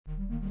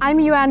I'm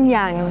Yuan,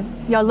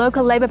 your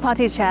local Labour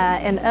Party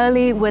chair in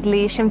Earley,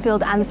 Woodley,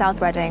 Shinfield and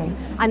South Reading,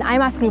 and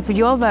I'm asking for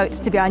your vote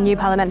to be our new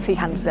parliamentary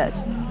candidate.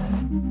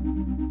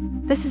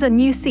 This is a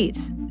new seat,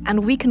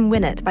 and we can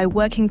win it by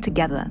working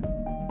together.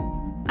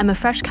 I'm a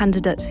fresh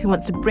candidate who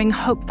wants to bring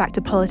hope back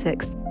to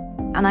politics,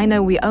 and I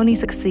know we only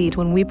succeed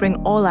when we bring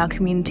all our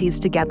communities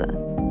together.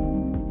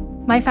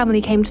 My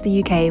family came to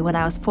the UK when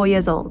I was 4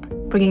 years old,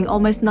 bringing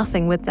almost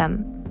nothing with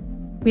them.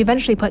 We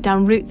eventually put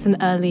down roots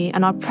in Earley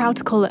and are proud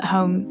to call it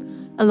home,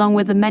 along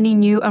with the many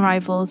new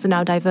arrivals in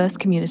our diverse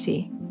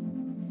community.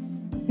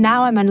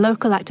 Now I'm a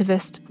local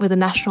activist with a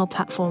national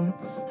platform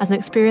as an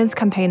experienced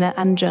campaigner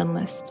and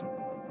journalist.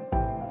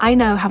 I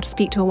know how to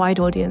speak to a wide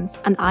audience,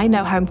 and I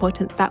know how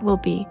important that will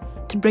be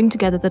to bring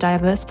together the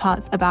diverse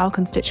parts of our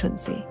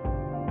constituency.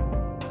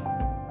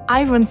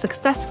 I've run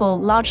successful,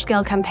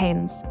 large-scale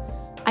campaigns.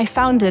 I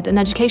founded an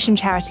education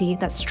charity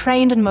that's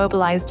trained and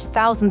mobilised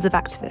thousands of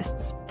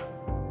activists.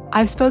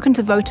 I've spoken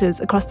to voters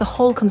across the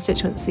whole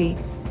constituency,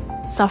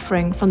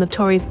 suffering from the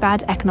Tories'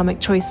 bad economic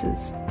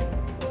choices.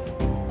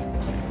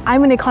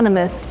 I'm an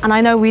economist, and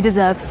I know we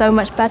deserve so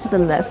much better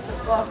than this.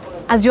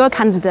 As your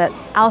candidate,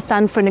 I'll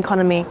stand for an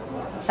economy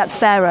that's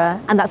fairer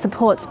and that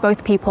supports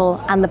both people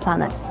and the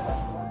planet.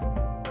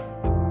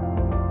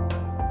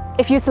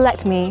 If you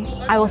select me,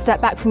 I will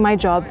step back from my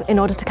job in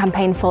order to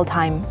campaign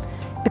full-time,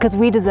 because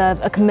we deserve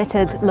a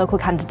committed local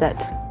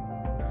candidate.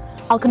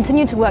 I'll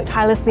continue to work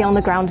tirelessly on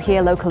the ground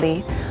here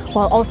locally,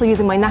 while also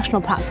using my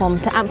national platform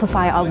to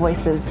amplify our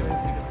voices.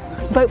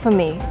 Vote for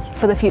me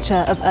for the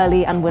future of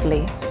Earley and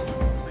Woodley.